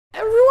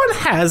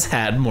one has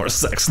had more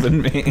sex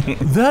than me.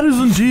 That is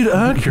indeed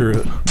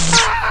accurate.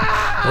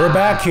 We're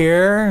back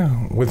here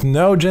with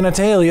no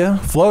genitalia,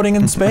 floating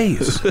in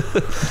space.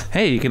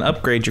 Hey, you can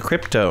upgrade your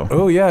crypto.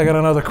 Oh yeah, I got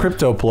another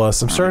crypto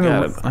plus. I'm starting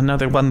to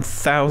another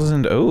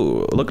 1,000.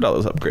 Oh, look at all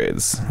those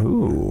upgrades.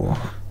 Ooh.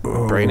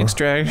 Brain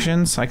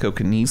extraction,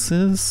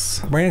 psychokinesis.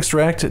 Brain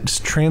extract is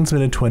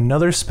transmitted to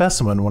another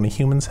specimen when a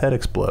human's head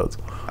explodes.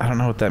 I don't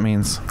know what that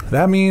means.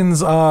 That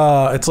means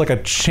it's like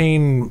a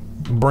chain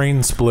brain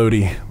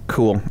splody.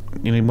 Cool.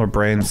 You need more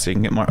brains so you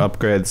can get more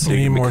upgrades so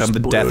you can become the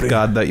death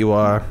god that you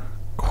are.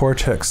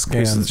 Cortex scan.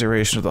 Increases the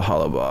duration of the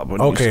holobob.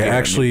 When okay,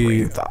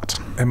 actually,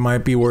 it might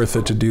be worth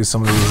it to do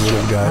some of these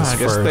little guys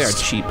first. I guess they are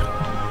cheap.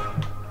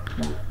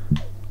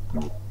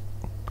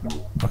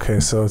 Okay,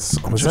 so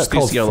it's was that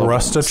called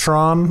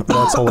Thrustatron?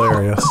 That's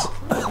hilarious.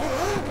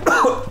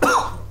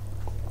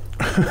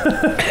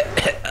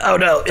 Oh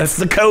no, it's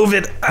the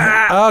COVID.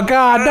 Ah. Oh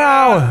god,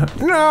 no!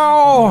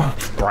 No!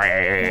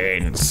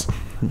 Brains.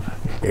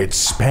 It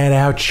spat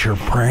out your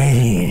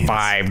brain.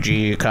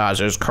 5G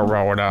causes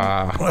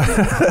corona.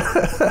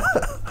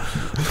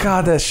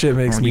 God, that shit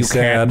makes me sad.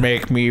 You can't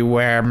make me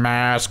wear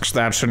masks.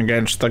 That's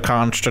against the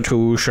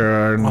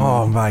Constitution.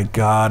 Oh my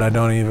god, I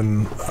don't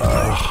even...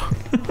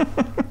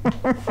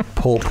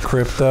 Pulp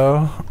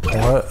crypto?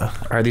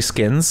 What? Are these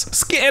skins?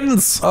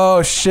 Skins!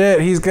 Oh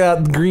shit, he's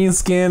got green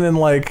skin and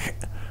like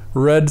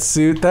red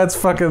suit. That's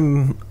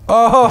fucking...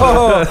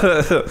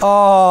 Oh!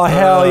 Oh,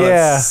 hell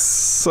yeah.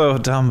 So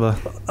dumb, but...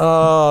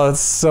 Oh,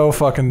 it's so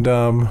fucking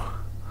dumb.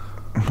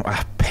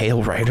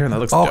 Pale Rider? That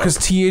looks dope. Because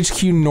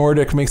THQ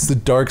Nordic makes the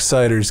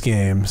Darksiders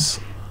games.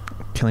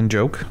 Killing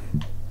Joke?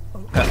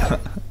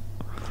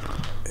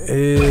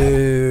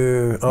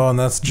 Oh, and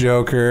that's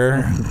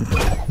Joker.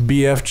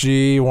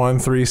 BFG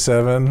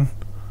 137.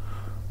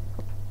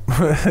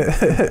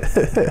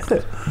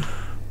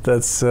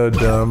 That's so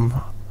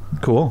dumb.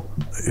 Cool.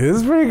 It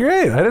was pretty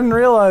great. I didn't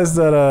realize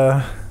that,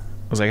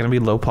 was that gonna be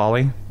low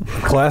poly?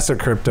 Classic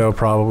crypto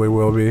probably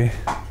will be.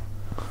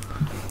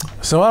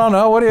 So I don't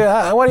know, what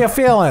are you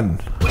feeling?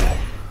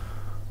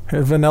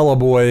 Here's Vanilla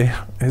Boy.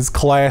 His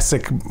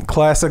classic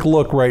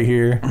look right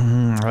here.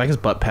 I like his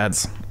butt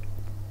pads.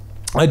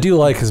 I do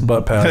like his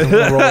butt pads.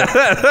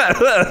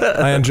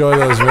 I enjoy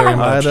those very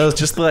much. Those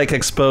just like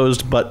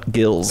exposed butt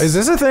gills. Is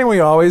this a thing we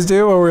always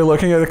do where we're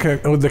looking at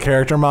the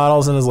character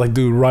models and is like,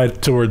 dude,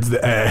 right towards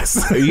the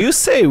ass? You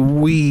say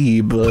we,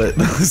 but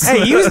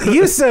hey,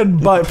 you said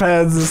butt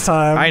pads this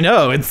time. I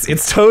know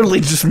it's totally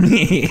just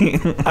me.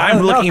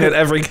 I'm looking at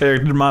every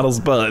character model's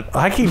butt.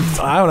 I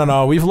don't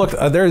know. We've looked.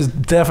 There's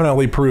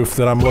definitely proof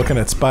that I'm looking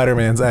at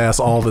Spider-Man's ass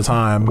all the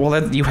time.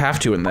 Well, you have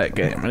to in that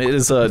game. It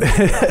is a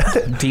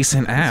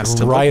decent ass.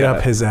 Right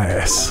up his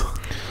ass.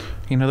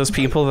 You know those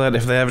people that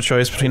if they have a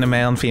choice between a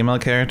male and female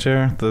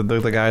character, the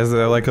guys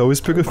that are like, always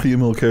pick a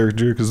female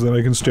character because then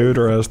I can stare at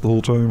her ass the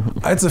whole time.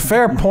 It's a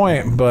fair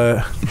point,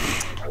 but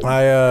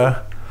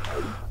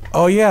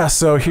oh yeah,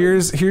 so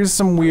here's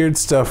some weird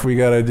stuff we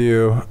gotta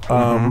do.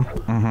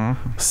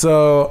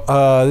 So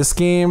this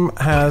game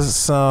has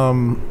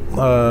some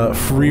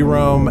free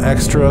roam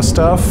extra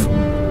stuff.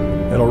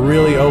 It'll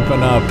really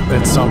open up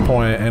at some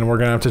point, and we're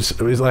gonna have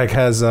to. It like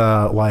has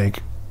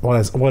like.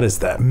 What is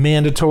that?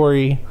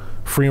 Mandatory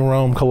free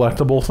roam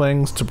collectible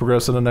things to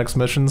progress to the next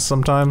missions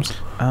sometimes.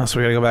 So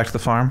we gotta go back to the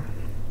farm?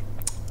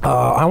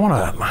 I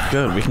wanna...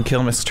 Good, we can kill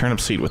Mrs.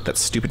 Turnipseed with that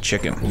stupid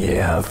chicken.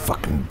 Yeah,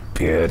 fucking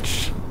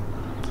bitch.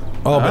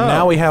 Oh, but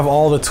now we have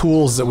all the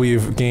tools that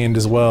we've gained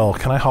as well.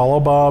 Can I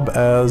holobob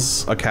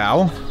as... a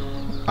cow?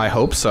 I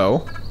hope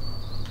so.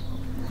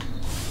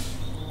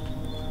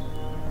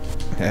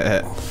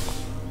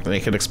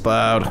 Make it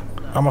explode.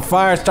 I'm a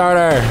fire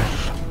starter.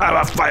 I'm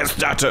a fire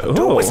starter.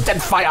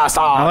 Twisted fire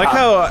starter. I like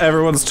how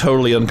everyone's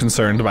totally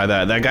unconcerned by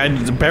that. That guy,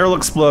 the barrel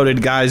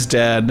exploded, guy's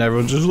dead, and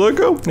everyone's just like,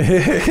 oh,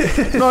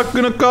 not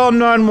gonna call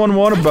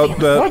 911 about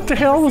that. What the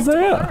hell was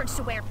that?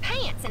 To wear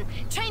pants and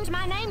change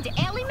my name to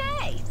Ellie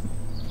Mae.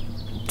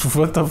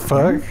 What the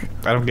fuck?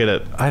 I don't get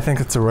it. I think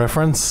it's a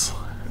reference.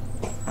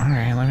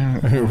 Alright,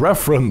 let me...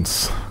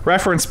 Reference.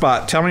 Reference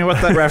spot. Tell me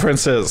what that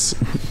reference is.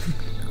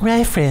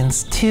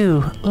 Reference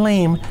to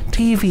lame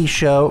TV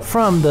show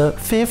from the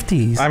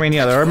 50s. I mean,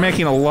 yeah, they're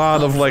making a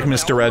lot of, like,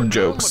 Mr. Ed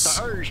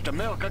jokes.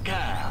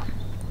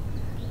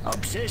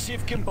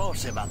 Obsessive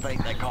compulsive, I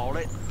think they call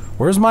it.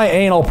 Where's my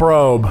anal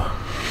probe?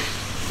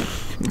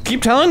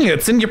 Keep telling you,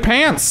 it's in your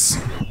pants.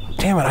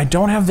 Damn it, I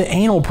don't have the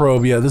anal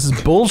probe yet. This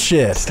is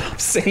bullshit. Stop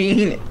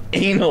saying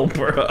anal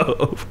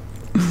probe.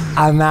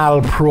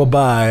 Anal probe.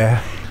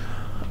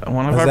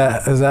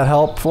 Is that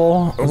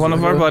helpful? One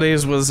of our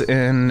buddies was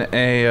in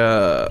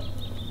a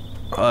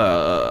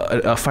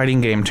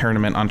fighting game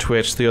tournament on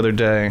Twitch the other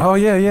day. Oh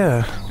yeah,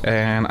 yeah.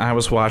 And I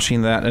was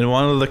watching that, and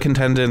one of the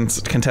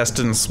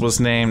contestants was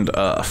named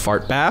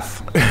Fart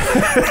Bath.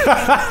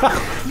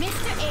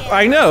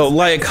 I know,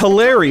 like,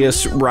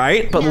 hilarious,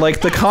 right? But,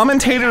 like, the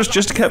commentators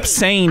just kept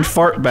saying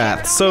fart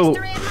bath so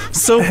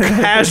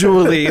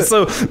casually.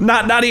 So,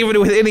 not even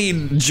with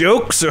any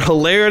jokes or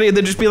hilarity.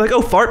 They'd just be like,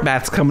 oh, fart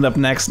bath's coming up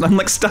next. And I'm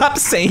like, stop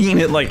saying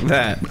it like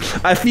that.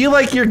 I feel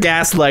like you're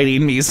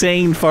gaslighting me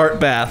saying fart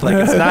bath like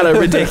it's not a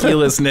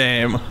ridiculous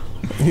name.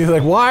 He's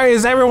like, why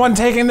is everyone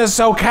taking this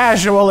so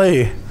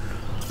casually?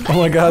 Oh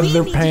my god,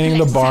 they're painting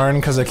the barn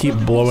because I keep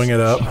blowing it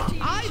up.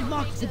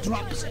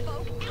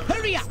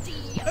 Hurry up!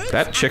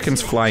 That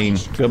chicken's flying.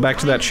 Go back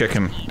to that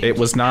chicken. It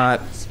was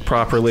not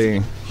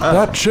properly...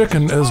 That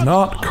chicken is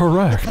not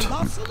correct.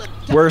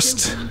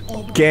 Worst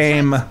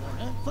game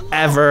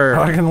ever.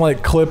 I can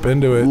like clip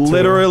into it.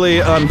 Literally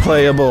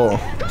unplayable.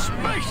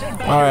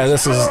 Alright,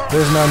 there's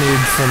no need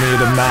for me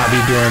to not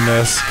be doing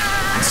this.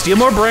 Steal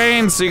more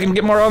brains so you can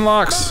get more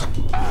unlocks.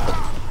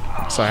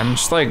 Sorry, I'm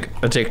just like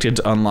addicted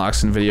to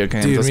unlocks in video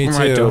games. Dude, That's me where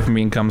my too.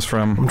 dopamine comes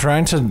from. I'm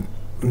trying to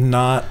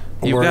not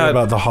worry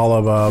about the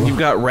hollow bob. You've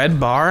got red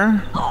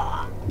bar?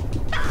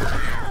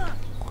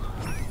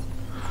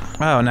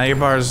 Oh, now your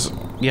bar's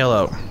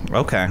yellow.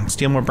 Okay,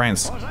 steal more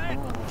brains.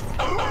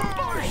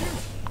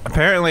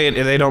 Apparently,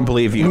 they don't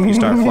believe you if you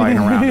start flying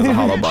around as a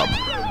hollow bob.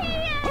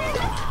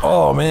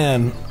 Oh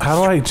man, how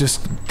do I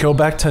just go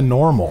back to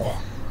normal?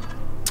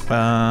 There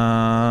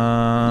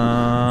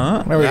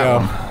we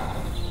go.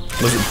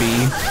 Was it B?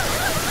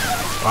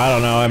 I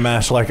don't know, I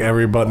mashed like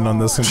every button on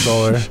this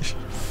controller.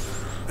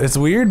 It's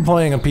weird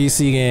playing a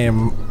PC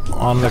game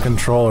on the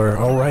controller.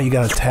 Oh right, you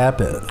gotta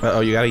tap it. Uh-oh,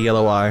 you got a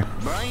yellow eye.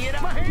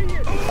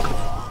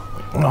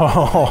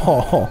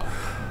 Oh,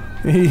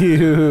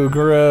 ew,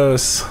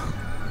 gross.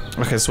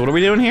 Okay, so what are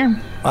we doing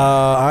here?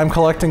 I'm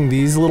collecting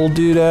these little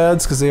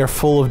doodads because they are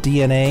full of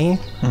DNA.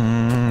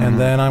 And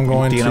then I'm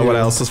going to... Do you know what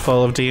else is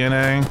full of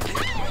DNA?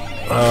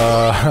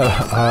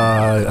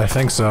 I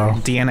think so.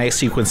 DNA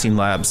sequencing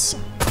labs.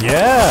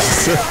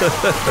 Yes!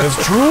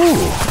 It's true!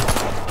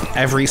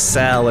 Every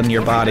cell in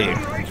your body,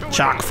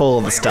 chock full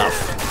of the stuff.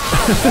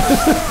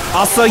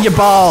 Also your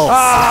balls!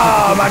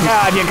 Oh my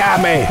god, you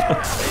got me!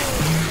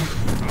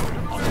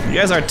 You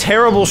guys are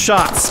terrible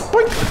shots.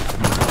 Boink!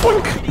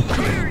 Boink!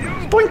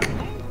 Boink!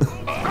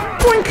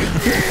 Boink!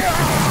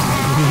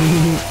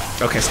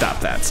 Okay, stop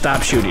that.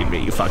 Stop shooting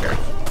me, you fucker.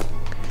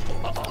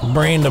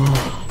 Brained him.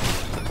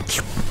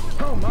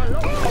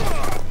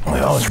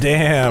 Oh,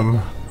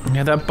 damn.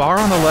 Yeah, that bar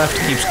on the left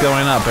keeps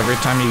going up every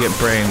time you get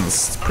brains.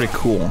 It's pretty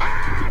cool.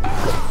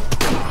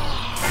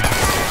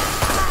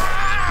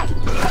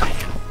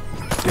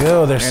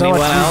 Ew, they're so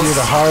much easier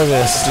to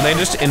harvest. Do they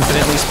just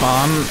infinitely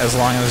spawn as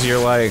long as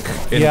you're like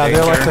in Yeah,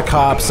 danger? they're like the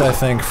cops, I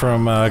think,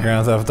 from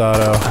Grand Theft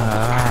Auto.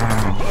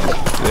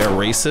 They're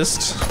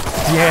racist?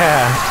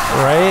 Yeah,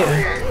 right?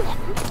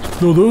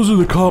 No, those are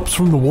the cops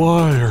from The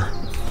Wire.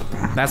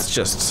 That's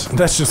just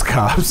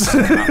cops.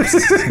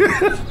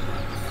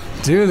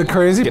 Dude, the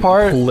crazy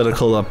part...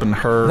 political up in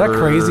her. That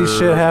crazy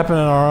shit happened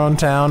in our own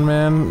town,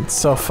 man. It's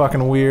so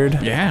fucking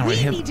weird. Yeah, we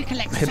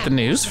hit the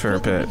news for a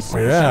bit.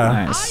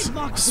 Yeah. Nice.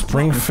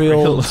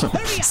 Springfield.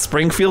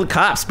 Springfield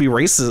cops be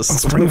racist.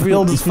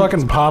 Springfield is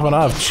fucking popping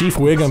off. Chief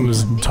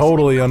Wiggum's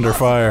totally under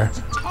fire.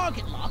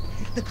 Target lock,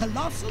 the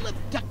colossal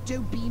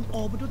abducto beam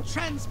orbital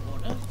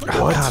transporter.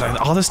 Oh god,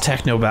 all this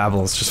techno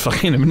babble is just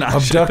fucking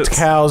obnoxious. Abduct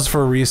cows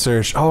for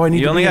research. Oh, I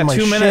need to be in my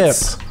ship.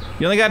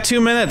 You only got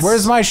 2 minutes.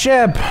 Where's my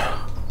ship?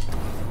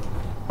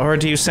 Or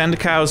do you send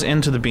cows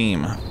into the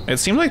beam? It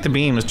seems like the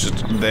beam is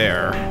just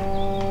there.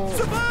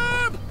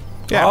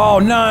 Yeah. Oh,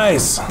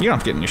 nice. You don't have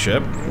to get in your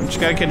ship. You just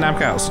gotta kidnap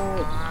cows.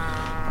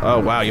 Oh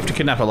wow, you have to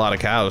kidnap a lot of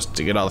cows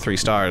to get all 3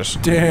 stars.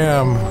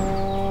 Damn.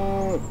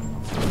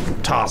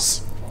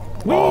 Toss.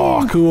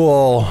 Oh,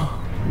 cool.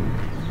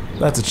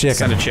 That's a chicken.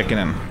 Send a chicken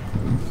in.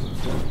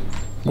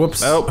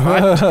 Whoops. Oh,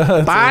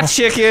 bye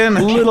chicken.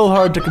 A little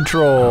hard to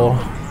control.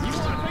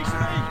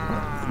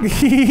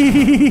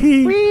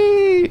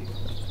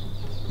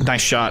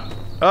 Nice shot.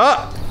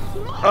 Oh!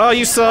 Oh,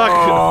 you suck!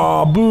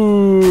 Oh,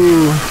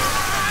 boo!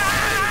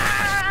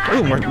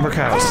 Ooh, more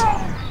cows.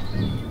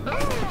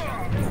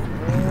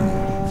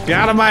 Get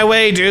out of my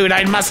way, dude!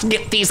 I must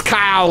get these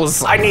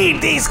cows! I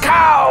need these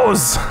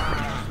cows!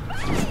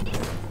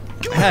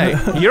 Hey,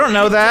 you don't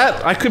know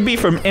that? I could be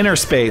from inner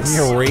space.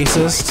 You're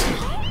racist.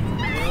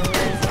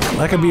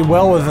 That could be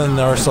well within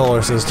our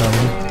solar system.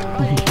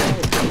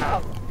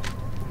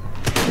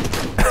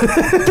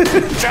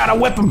 Try to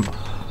whip him!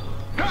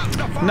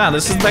 No,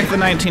 this is like the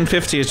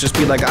 1950s. Just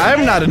be like,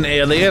 I'm not an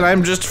alien.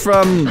 I'm just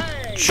from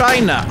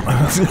China.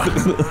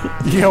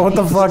 Yeah, what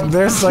the fuck?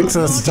 There's like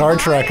a Star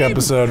Trek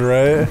episode,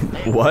 right?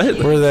 What?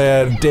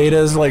 Where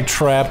Data's like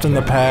trapped in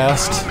the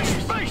past.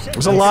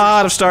 There's a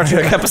lot of Star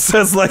Trek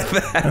episodes like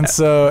that. And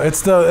so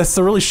it's the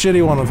really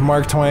shitty one with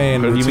Mark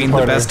Twain. You mean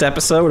the best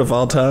episode of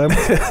all time?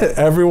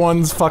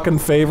 Everyone's fucking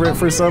favorite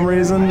for some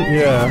reason?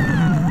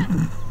 Yeah.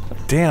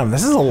 Damn,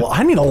 this is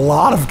I need a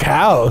lot of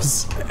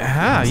cows.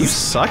 Ah, you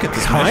suck at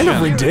this Kind mission.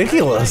 of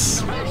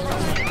ridiculous.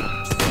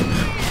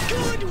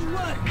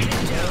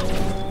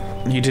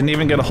 You didn't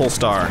even get a whole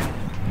star.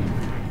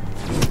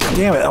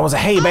 Damn it, that was a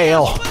hay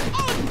bale.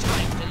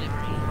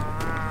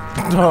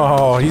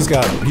 Oh, he's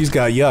got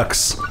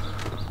yucks.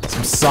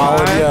 Some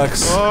solid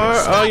yucks.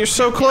 Oh, you're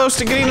so close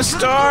to getting a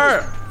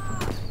star.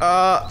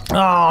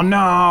 Oh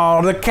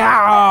no, the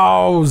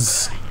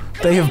cows!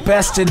 They have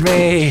bested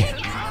me.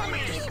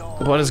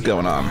 What is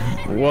going on?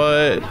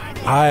 What?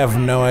 I have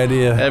no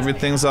idea.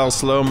 Everything's all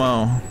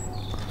slow-mo.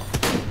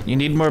 You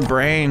need more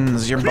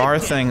brains. Your bar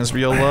thing's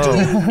real low. Do you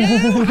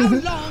know how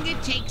long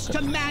it takes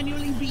to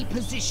manually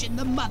reposition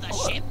the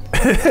mothership?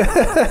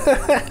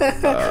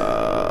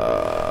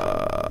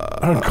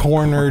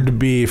 Cornered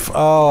beef.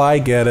 Oh, I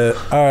get it.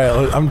 All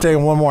right, I'm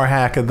taking one more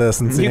hack at this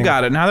and seeing. You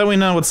got it. Now that we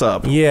know what's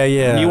up. Yeah.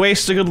 You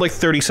wasted a good like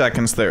 30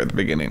 seconds there at the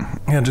beginning.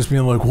 Yeah, just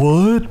being like,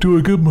 what? Do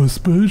I get my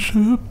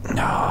spaceship?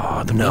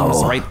 No, the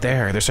beam's right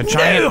there. There's a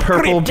giant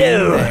purple beam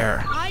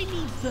there. I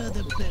need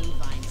further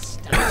bovine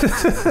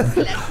stuff.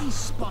 Let me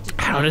spot it.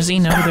 How does he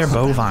know they're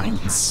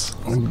bovines?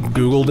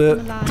 Googled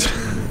it.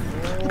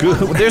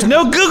 There's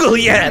no Google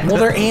yet. Well,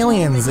 they're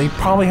aliens. They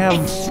probably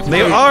have.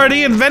 They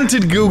already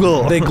invented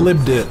Google. They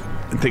glibbed it.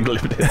 They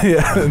glibbed it.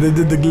 Yeah, they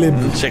did the glib.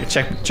 Check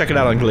it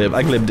out on Glib.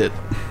 I glibbed it.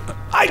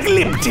 I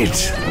glibbed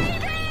it.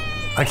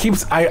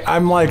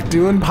 I'm like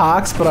doing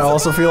Pox, but I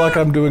also feel like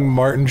I'm doing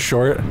Martin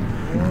Short.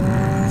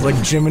 It's like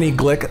Jiminy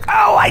Glick.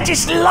 Oh, I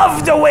just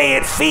love the way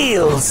it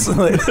feels.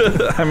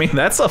 I mean,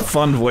 that's a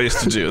fun voice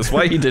to do. That's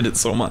why he did it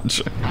so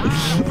much.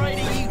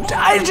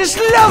 I just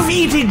love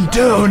eating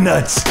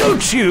donuts,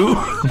 don't you?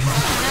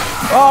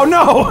 Oh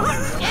no!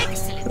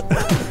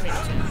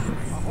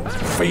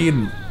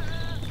 Feed.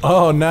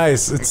 Oh,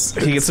 nice.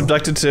 He gets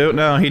abducted too?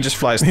 No, he just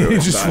flies through. He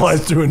just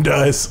flies through and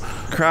dies.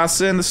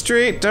 Crossing the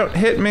street, don't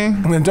hit me.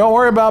 And don't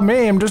worry about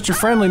me, I'm just your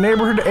friendly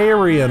neighborhood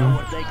Aryan.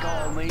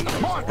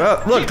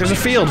 Well, look, there's a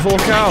field full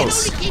of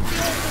cows.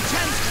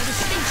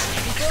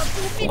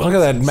 Look at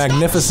that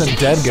magnificent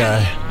dead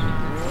guy.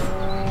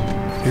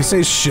 Did you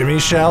say shimmy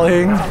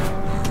shallying?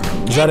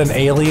 Is that an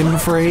alien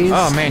phrase?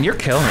 Oh man, you're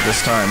killing it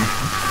this time.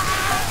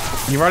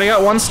 You've already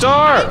got 1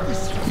 star.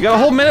 You got a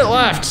whole minute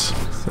left.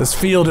 This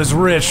field is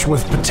rich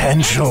with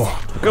potential.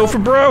 Go for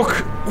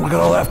broke. Look at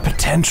all that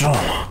potential.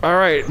 All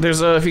right,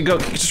 there's if you go,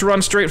 just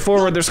run straight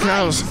forward. There's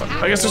cows.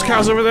 I guess there's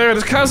cows over there.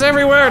 There's cows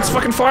everywhere. It's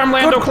fucking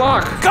farmland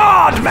o'clock.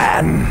 God,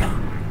 man!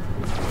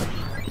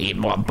 Need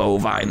more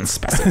bovine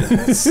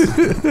specimens.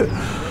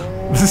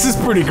 This is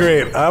pretty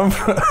great. I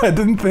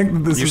didn't think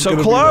that this You're was so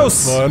gonna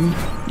close. be that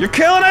fun. You're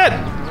killing it.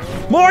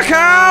 More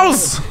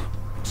cows.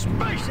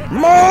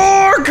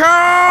 More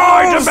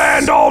cows! I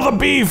demand all the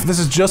beef! This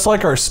is just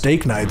like our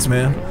steak nights,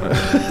 man.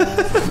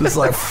 It's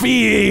like,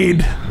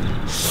 feed!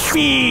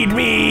 Feed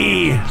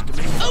me!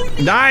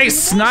 Nice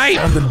snipe!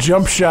 And the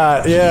jump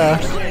shot, yeah.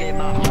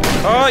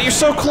 Oh, you're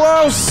so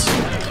close!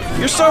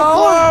 You're so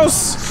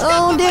close!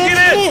 Oh, Get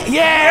it!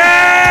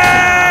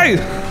 yeah. Yay!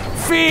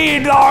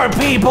 Feed our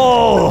people!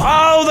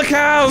 Oh, the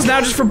cows! Now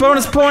just for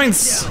bonus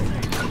points!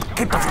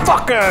 Get the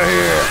fuck out of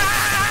here!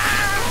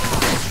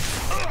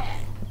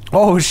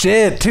 Oh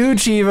shit, 2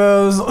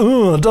 Chivos.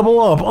 Double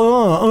up.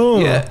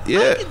 Yeah.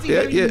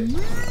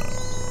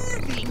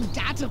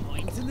 Data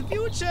points in the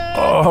future.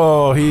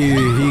 Oh,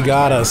 he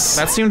got us.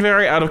 That seemed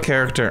very out of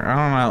character. I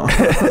don't know.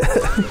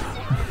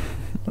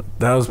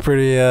 That was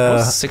pretty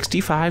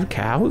 65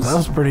 cows? that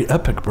was pretty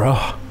epic, bro.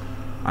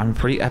 I'm a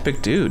pretty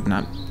epic dude.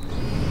 Not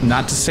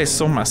to say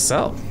so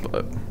myself,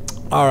 but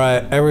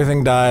Alright,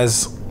 everything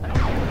dies.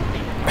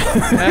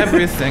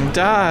 everything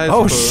dies.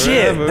 Oh forever.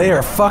 shit, they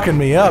are fucking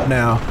me up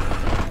now.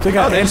 They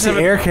got they just have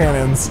anti-air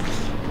cannons.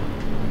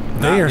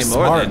 Not They are anymore,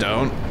 smart. They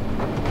don't.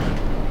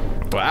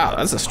 Wow,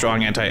 that's a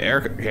strong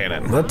anti-air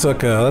cannon. That took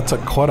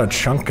quite a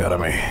chunk out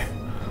of me.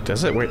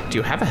 Does it? Wait, do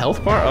you have a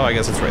health bar? Oh, I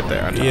guess it's right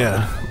there. On top.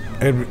 Yeah,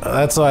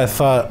 that's what I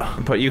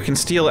thought. But you can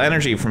steal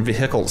energy from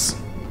vehicles.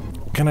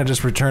 Can I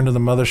just return to the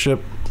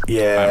mothership?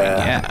 Yeah. I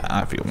mean,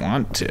 yeah, if you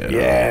want to.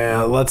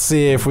 Yeah, let's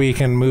see if we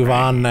can move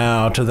on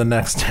now to the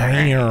next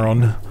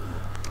turn.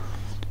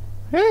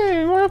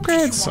 Hey, more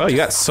upgrades. Oh, you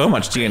got so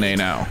much DNA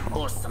now.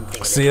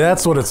 See,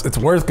 that's what it's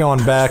worth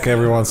going back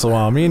every once in a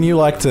while. Me and you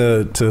like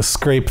to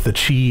scrape the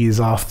cheese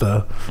off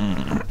the,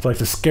 like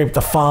to scrape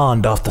the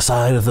fond off the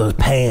side of the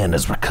pan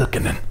as we're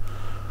cooking it.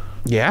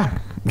 Yeah.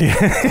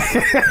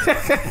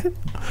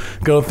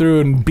 Go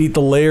through and beat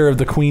the lair of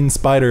the queen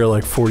spider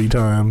like 40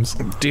 times.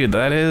 Dude,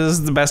 that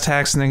is the best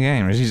hacks in the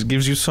game. It just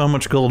gives you so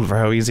much gold for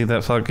how easy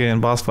that fucking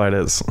boss fight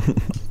is.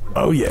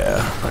 Oh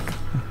yeah.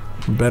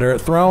 I'm better at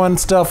throwing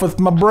stuff with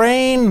my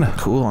brain.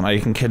 Cool, now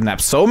you can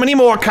kidnap so many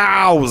more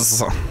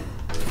cows.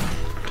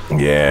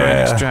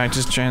 Yeah. Extract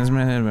is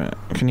transmitted.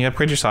 Can you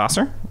upgrade your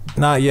saucer?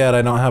 Not yet.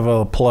 I don't have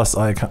a plus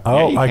icon.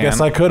 Oh, you I guess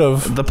can. I could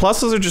have. The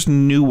pluses are just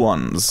new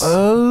ones.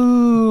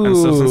 Oh. And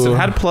so since it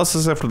had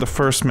pluses after the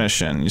first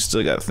mission, you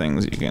still got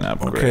things you can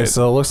upgrade. Okay,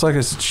 so it looks like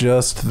it's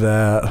just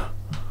that,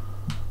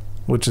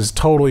 which is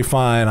totally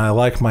fine. I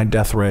like my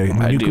death ray.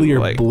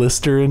 Nuclear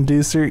blister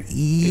inducer.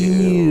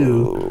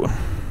 Ew.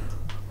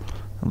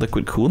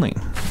 Liquid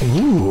cooling.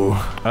 Ooh.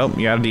 Oh,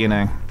 you got a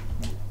DNA.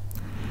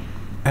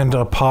 And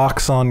a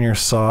pox on your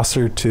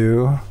saucer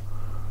too.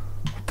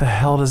 What the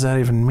hell does that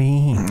even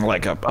mean?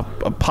 Like a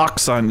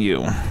pox on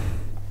you.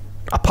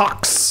 A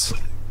pox.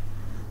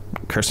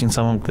 Cursing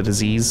someone with a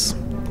disease.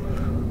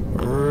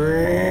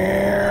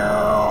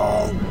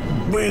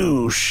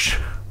 Boosh.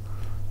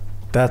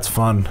 That's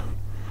fun.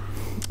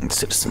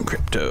 Citizen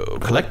Crypto.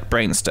 Collect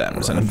brain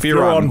stems and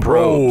Furon Furon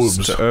probes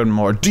probes. to earn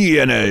more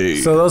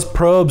DNA. So those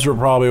probes were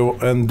probably,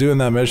 and doing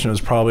that mission was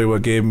probably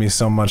what gave me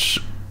so much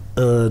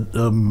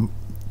human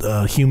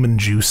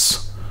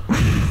juice.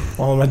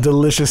 All of my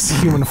delicious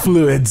human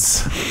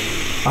fluids.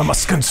 I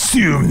must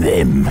consume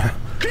them.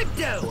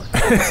 Crypto!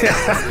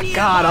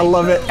 God, I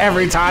love it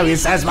every time he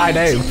says my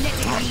name.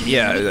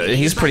 Yeah,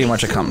 he's pretty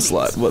much a cum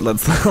slut.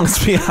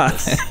 Let's be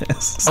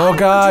honest. Oh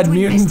God,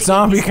 mutant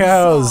zombie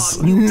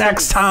cows.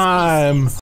 Next time.